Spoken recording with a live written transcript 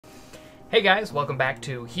Hey guys, welcome back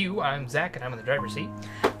to HUE. I'm Zach and I'm in the driver's seat.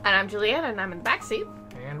 And I'm Julianne and I'm in the back seat.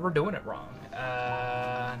 And we're doing it wrong.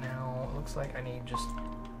 Now it looks like I need just...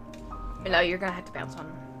 No, you're gonna have to bounce on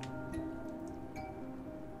them.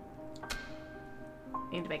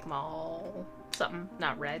 You need to make them all something,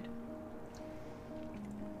 not red.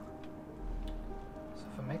 So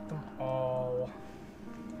if I make them all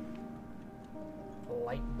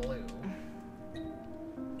light blue...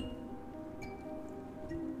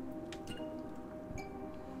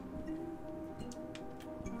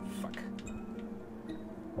 Fuck.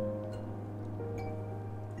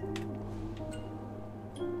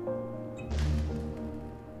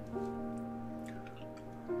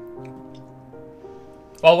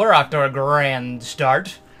 Well, we're off to a grand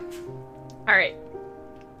start. Alright.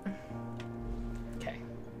 Okay.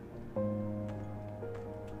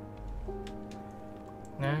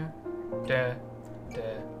 Na da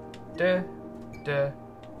da da da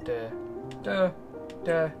da da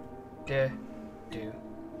da da do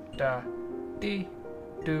da dee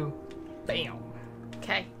do bam.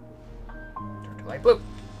 Okay. Turn to light blue.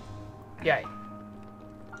 Yay.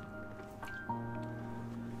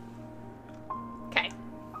 Okay.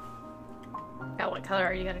 Now what color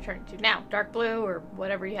are you gonna turn it to now? Dark blue or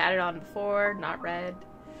whatever you had it on before, not red.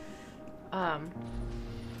 I'm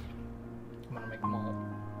gonna make them all.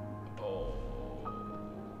 Oh.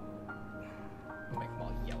 I'll make them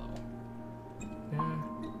all yellow.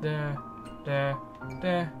 Da da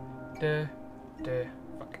da da da.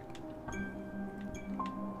 Fuck.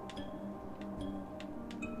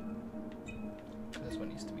 This one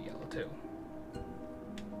needs to be yellow too.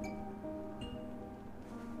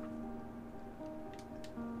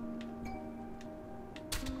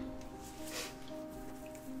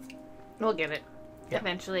 We'll get it. Yeah.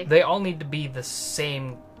 Eventually. They all need to be the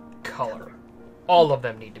same color. All of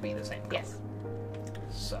them need to be the same color. Yes.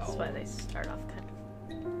 So. That's why they start off kind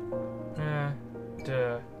Da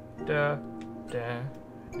da da da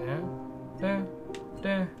da da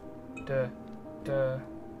da da da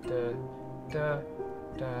da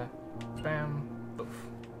da bam boof.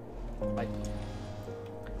 Light blue.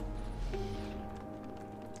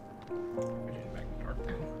 Back to dark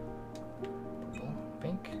blue. Purple,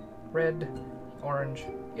 pink, red, orange,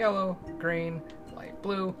 yellow, green, light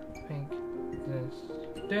blue, pink, this,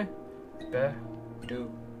 da, da,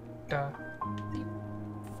 do, da, dee.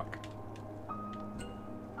 Fuck.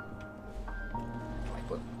 Light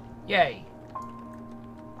blue. Yay!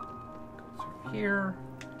 Goes through here.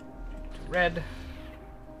 To red.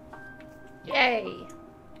 Yay!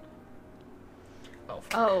 Oh,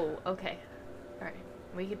 fuck. Oh, okay. Alright.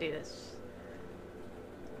 We can do this.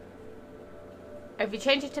 If you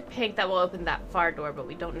change it to pink, that will open that far door, but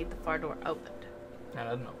we don't need the far door opened. That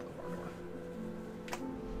doesn't open the far door.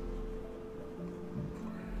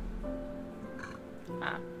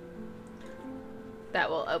 Ah. That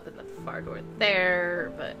will open the far door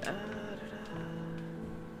there, but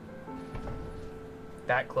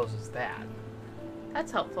That closes that.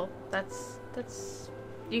 that's helpful. That's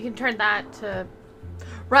you can turn that to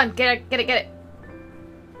run, get it, get it, get it.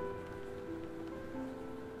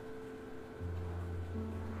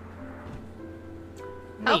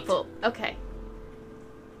 Neat. Helpful. Okay.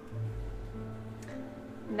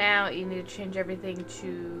 Now you need to change everything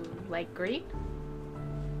to light green.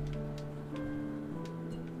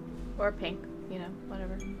 Or pink, you know,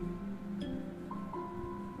 whatever.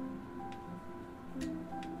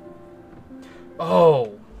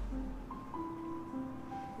 Oh!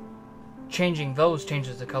 Changing those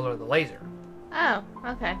changes the color of the laser. Oh,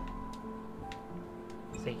 okay.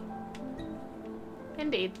 See?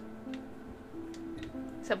 Indeed.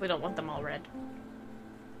 Except we don't want them all red.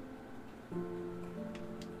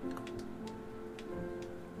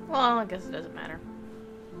 Well, I guess it doesn't matter.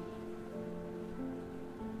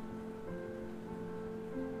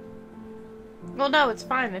 Well, no, it's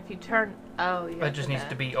fine if you turn... Oh, yeah. It just needs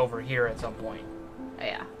to be over here at some point.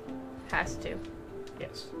 Yeah. Has to.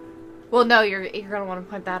 Yes. Well, no, you're gonna want to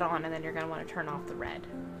put that on, and then you're gonna want to turn off the red,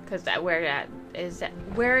 because that where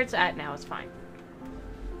it's at now is fine.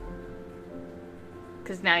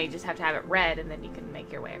 Because now you just have to have it red, and then you can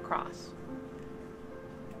make your way across.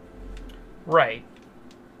 Right.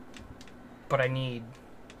 But I need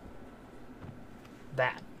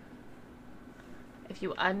that. If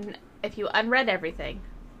you unread everything.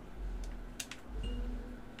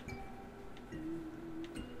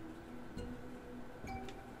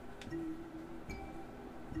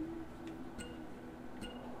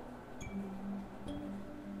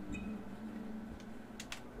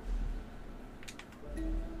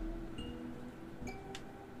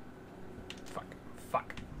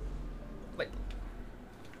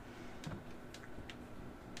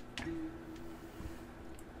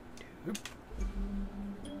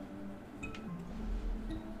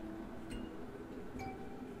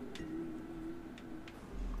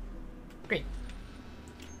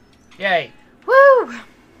 Yay! Woo!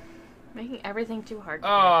 Making everything too hard to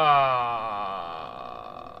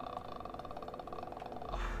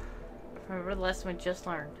do. Remember the lesson we just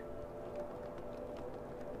learned.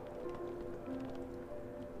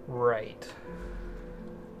 Right.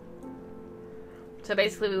 So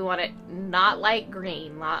basically we want it not light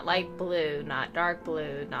green, not light blue, not dark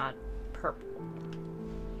blue, not purple.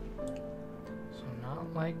 So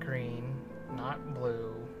not light green, not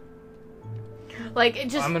blue. Like, it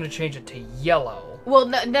just... I'm going to change it to yellow. Well,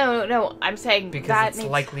 no. I'm saying because that it's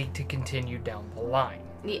likely to continue down the line.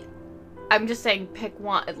 Yeah, I'm just saying pick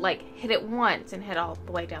one, like, hit it once and hit all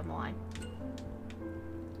the way down the line.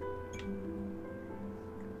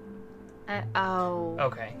 Oh.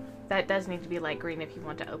 Okay. That does need to be light green if you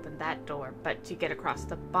want to open that door, but to get across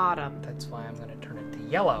the bottom. That's why I'm going to turn it to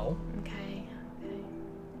yellow. Okay.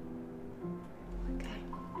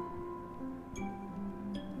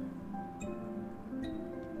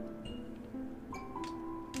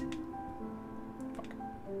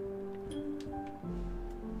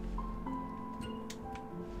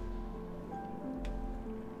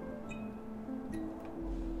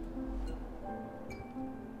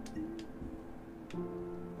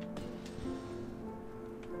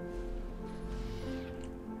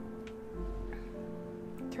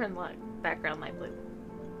 Turn the background light blue.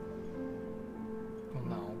 Well,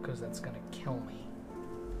 no, because that's going to kill me.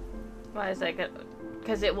 Why is that good?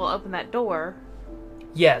 Because it will open that door.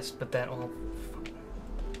 Yes, but then... Well,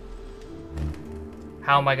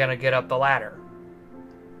 how am I going to get up the ladder?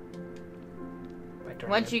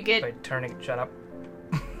 Once you get... By turning... Shut up.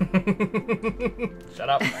 Shut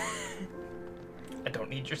up. I don't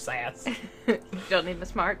need your sass. You don't need my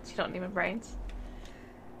smarts. You don't need my brains.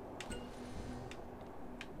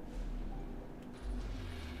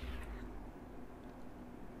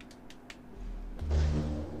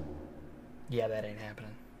 Yeah, that ain't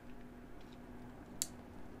happening.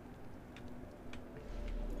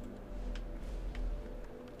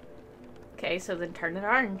 Okay, so then turn it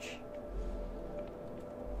orange.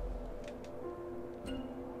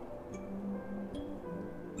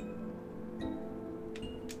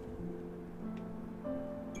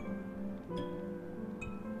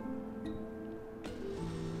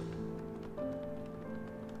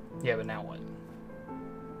 Yeah, but now what?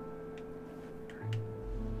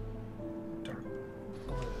 Dark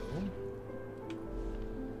blue.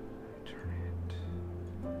 Turn it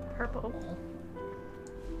Purple.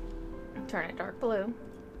 Turn it dark blue.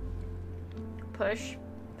 Push.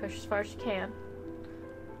 Push as far as you can.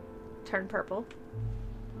 Turn purple.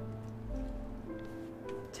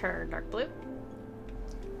 Turn dark blue.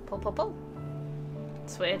 Pull, pull, pull.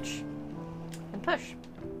 Switch. And push.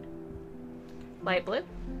 Light blue.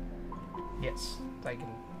 Yes, I can.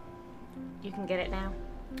 You can get it now.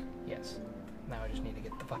 Yes. Now I just need to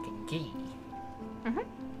get the fucking key. Mm-hmm.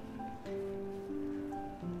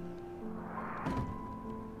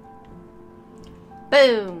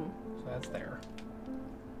 Boom. So that's there.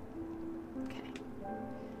 Okay.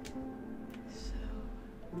 So.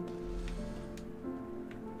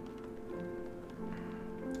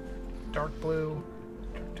 Dark blue.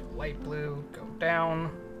 Turn to light blue. Go down.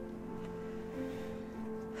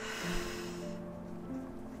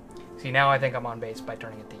 See, now I think I'm on base by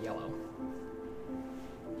turning it to yellow.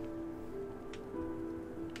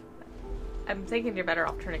 I'm thinking you're better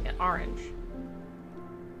off turning it orange.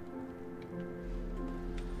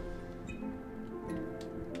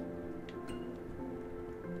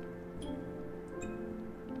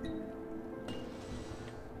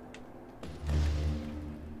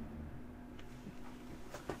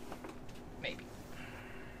 Maybe.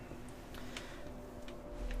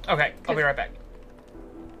 Okay, I'll be right back.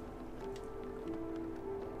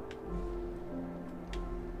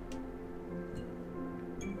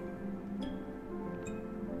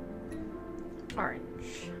 Orange.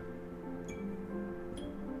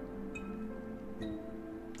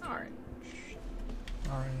 Orange.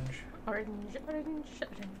 Orange. Orange, orange, orange.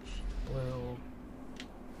 Blue.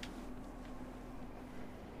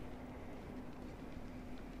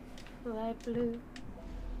 Light blue.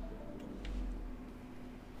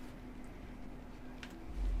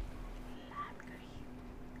 Lime green.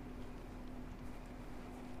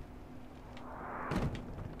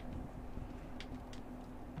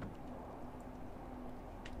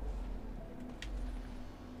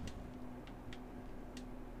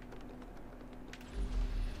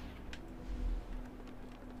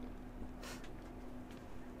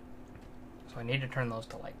 So I need to turn those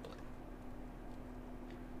to light blue.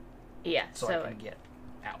 Yeah, So I can get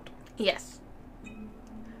out. Yes.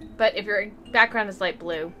 But if your background is light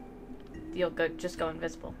blue, you'll just go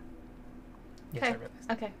invisible. Yes, Okay. I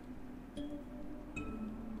realized. Okay.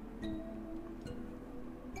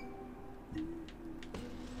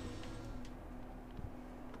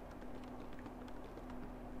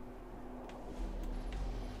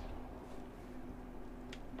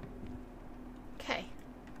 Okay.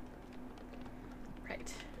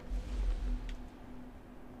 Right.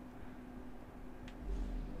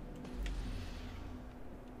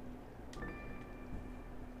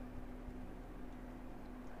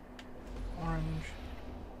 Orange.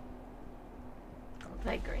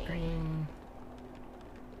 Light green. Green.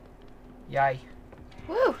 Yay.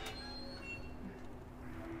 Woo!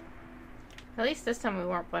 At least this time we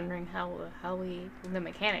weren't wondering the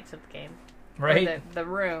mechanics of the game. Right? Or the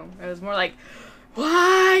room. It was more like,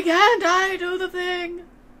 why can't I do the thing?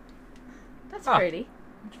 That's pretty.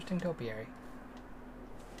 Interesting topiary.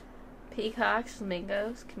 Peacocks,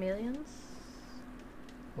 flamingos, chameleons.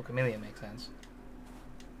 Well, chameleon makes sense.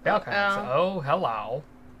 Falcons. Oh, hello.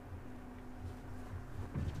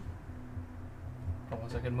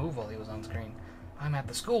 Almost I could move while he was on screen. I'm at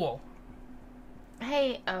the school.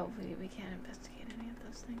 Hey, we can't investigate any of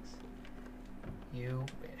those things. You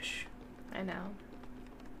wish. I know.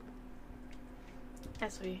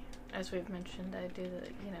 As we've mentioned, I do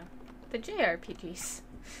the JRPGs.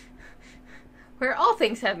 Where all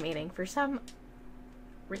things have meaning for some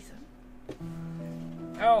reason.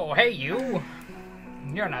 Oh, hey you.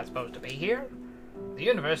 You're not supposed to be here. The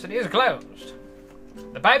university is closed.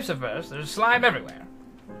 The pipes have burst. There's slime everywhere.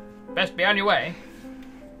 Best be on your way.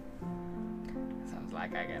 Sounds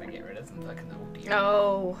like I gotta get rid of some fucking old deer.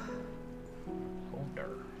 Oh. Older.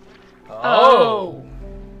 Oh.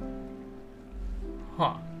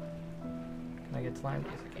 Huh. Can I get slime?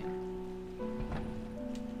 Yes, I can.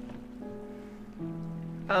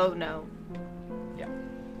 Oh no. Yeah.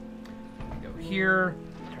 Go here.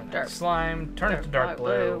 Turn that Dark slime. Turn it to dark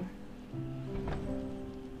blue. blue.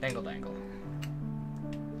 Dangle, dangle.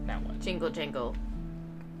 Now what? Jingle jingle.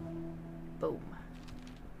 Boom.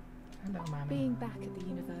 Hello, mommy. Being back at the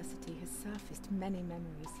university has surfaced many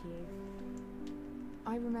memories, Hugh.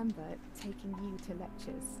 I remember taking you to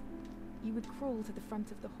lectures. You would crawl to the front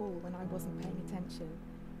of the hall when I wasn't paying attention.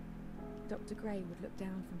 Dr. Gray would look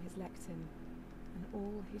down from his lectern, and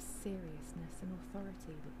all his seriousness and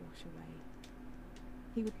authority would wash away.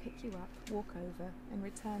 He would pick you up, walk over, and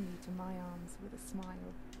return you to my arms with a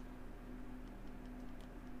smile.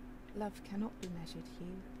 Love cannot be measured,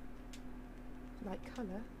 Hugh. Like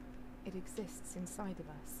colour, it exists inside of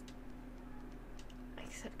us.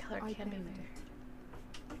 Except color I can be buried there. it.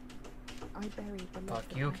 I buried the love Fuck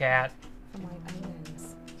that you, I cat. had for my own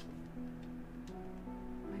ends.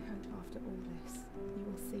 I hope after all this, you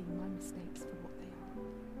will see my mistakes for what they are.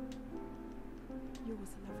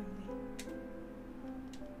 Yours lovingly,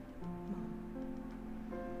 Mom.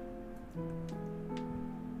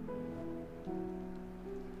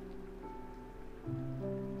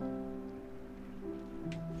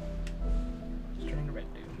 String to red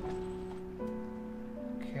do.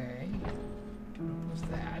 Okay. What was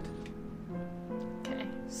that? Okay,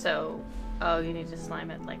 so you need to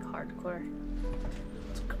slime it like hardcore.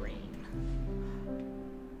 It's green.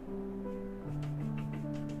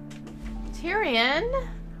 Tyrion.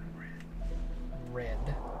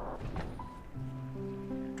 Red.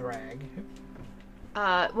 Drag.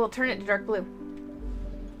 We'll turn it to dark blue.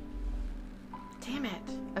 Damn it.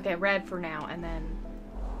 Okay, red for now, and then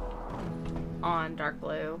on dark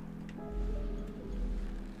blue.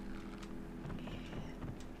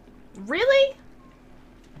 Really?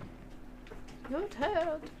 You're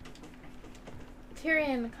tired.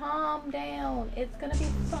 Tyrion, calm down. It's gonna be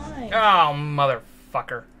fine. Oh,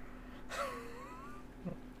 motherfucker.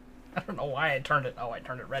 I don't know why I turned it. Oh, I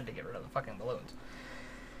turned it red to get rid of the fucking balloons.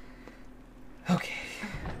 Okay.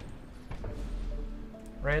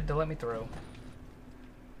 Red to let me through.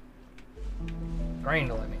 Green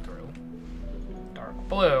to let me through. Dark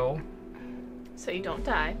blue. So you don't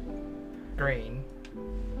die. Green.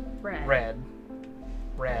 Red. Red.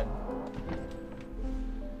 Red.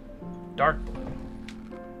 Dark blue.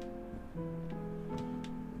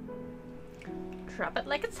 Drop it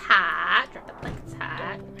like it's hot. Drop it like it's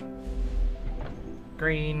hot.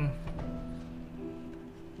 Green.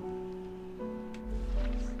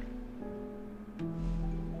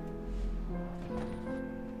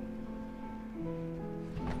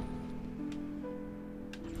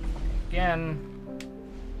 Again.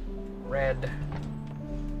 Red.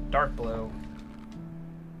 Dark blue.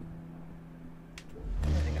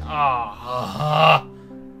 Ah.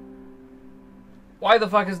 Why the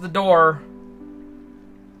fuck is the door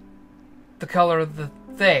the color of the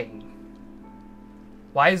thing?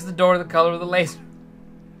 Why is the door the color of the laser?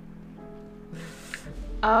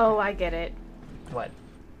 Oh, I get it. What?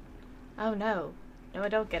 Oh, no. No, I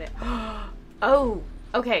don't get it. Oh,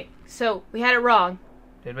 okay. So, we had it wrong.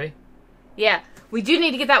 Did we? Yeah. We do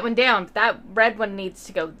need to get that one down, but that red one needs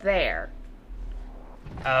to go there.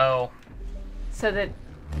 Oh. So that...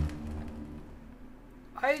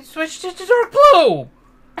 I switched it to dark blue!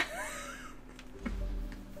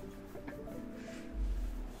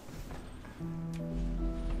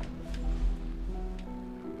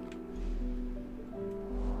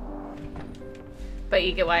 But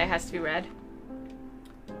you get why it has to be red?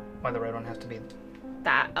 Why the red one has to be...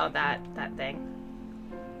 That thing.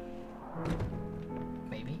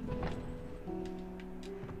 Maybe.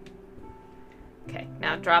 Okay,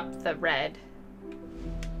 now drop the red.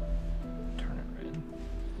 Turn it red.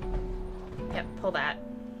 Yep, pull that.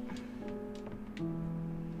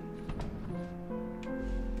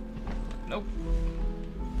 Nope.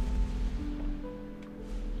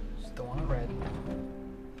 Still want it red.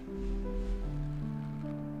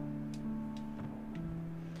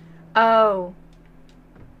 Oh.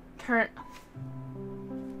 Turn...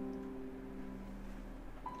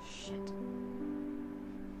 Shit.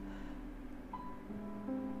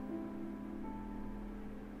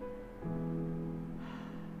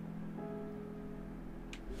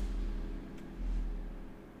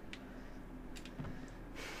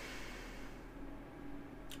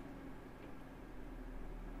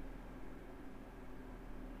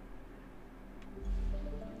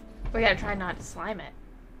 We gotta try not to slime it.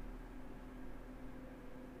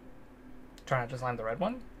 Try not to slime the red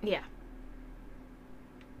one? Yeah.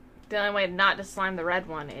 The only way not to slime the red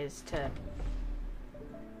one is to...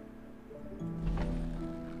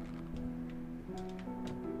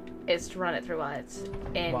 run it through while it's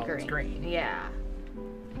in While green. it's green. Yeah.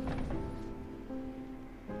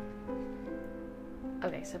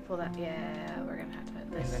 Okay, so pull that... Yeah, we're gonna have to put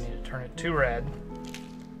And this... then you need to turn it to red.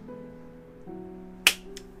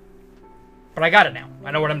 But I got it now.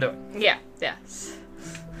 I know what I'm doing. Yeah, yes.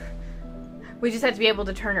 We just have to be able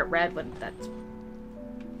to turn it red when that's...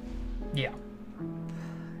 Yeah.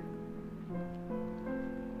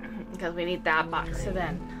 Because we need that box, so Green.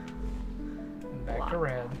 then... And back to Block.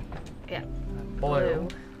 red. Yeah. And blue.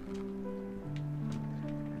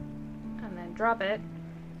 And then drop it.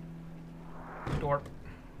 Dorp.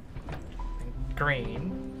 And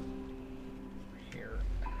green. Here.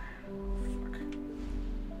 Fuck.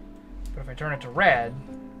 But if I turn it to red...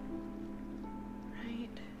 Right.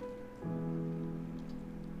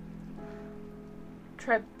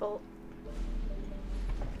 Triple.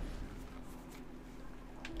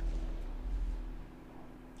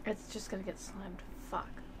 It's just gonna get slimed. Fuck.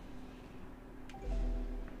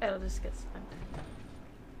 It'll just get slimed.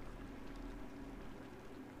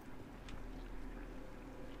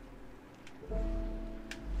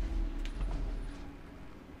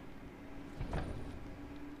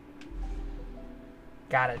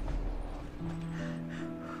 Got it.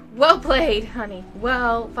 Well played, honey.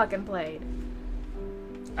 Well fucking played.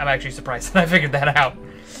 I'm actually surprised that I figured that out.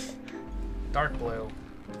 Dark blue.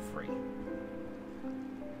 Free.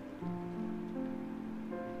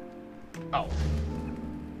 Oh.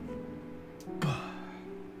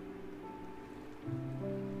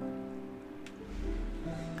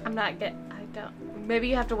 I'm not get. I don't. Maybe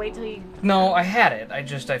you have to wait till you. No, I had it. I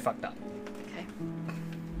fucked up. Okay.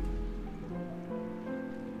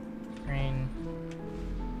 Green.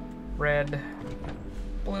 Red.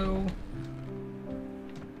 Blue.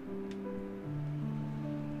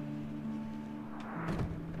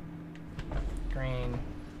 Green.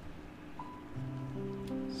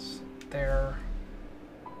 There.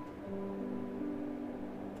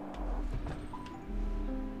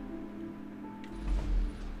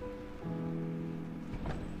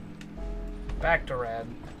 Back to red.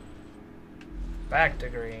 Back to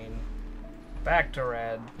green. Back to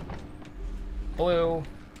red. Blue.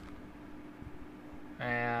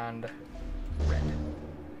 And red.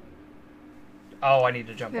 Oh, I need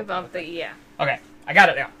to jump up. Above the yeah. Okay, I got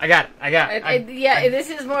it now. I got it. Yeah, this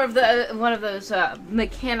is more of the one of those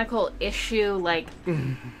mechanical issue. Like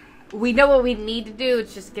we know what we need to do.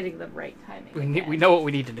 It's just getting the right timing. We know what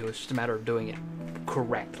we need to do. It's just a matter of doing it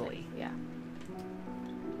correctly. Yeah.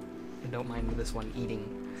 And don't mind this one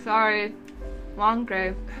eating. Sorry. Long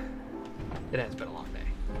day. It has been a long day.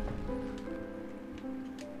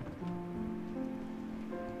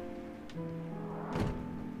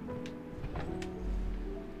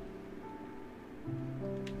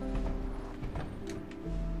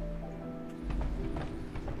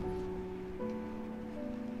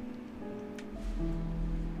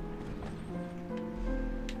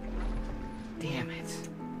 Damn it.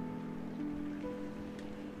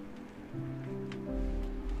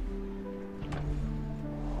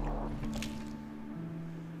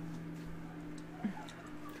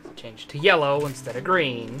 Change to yellow instead of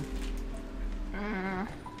green.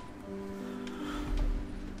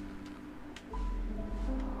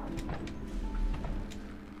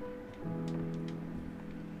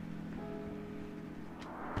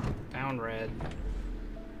 Down red.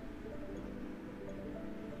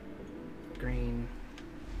 Green.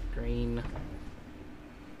 Green.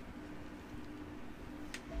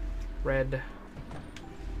 Red.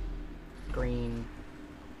 Green.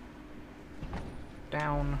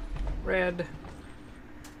 Down. Red.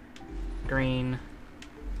 Green.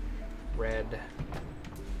 Red.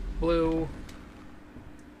 Blue.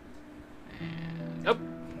 And up.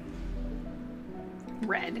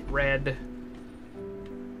 Red. Red.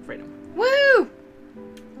 Freedom. Woo!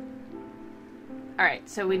 Alright,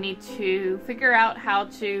 so we need to figure out how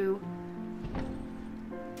to...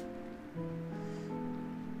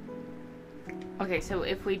 Okay, so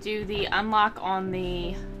if we do the unlock on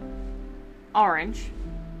the orange...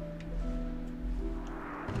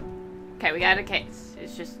 Okay, we got a case.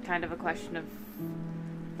 It's just kind of a question of...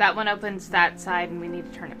 That one opens that side and we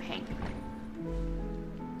need to turn it pink.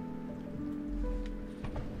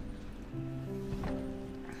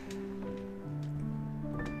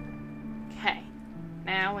 Okay.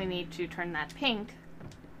 Now we need to turn that pink.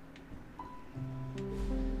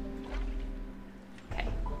 Okay.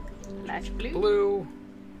 Latch blue. Blue.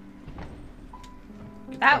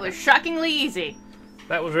 That was shockingly easy.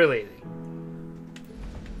 That was really easy.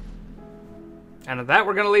 And with that,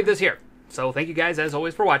 we're going to leave this here. So thank you guys, as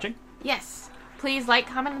always, for watching. Yes. Please like,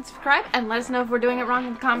 comment, and subscribe, and let us know if we're doing it wrong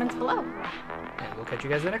in the comments below. And we'll catch you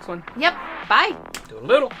guys in the next one. Yep. Bye. Do a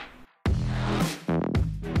little.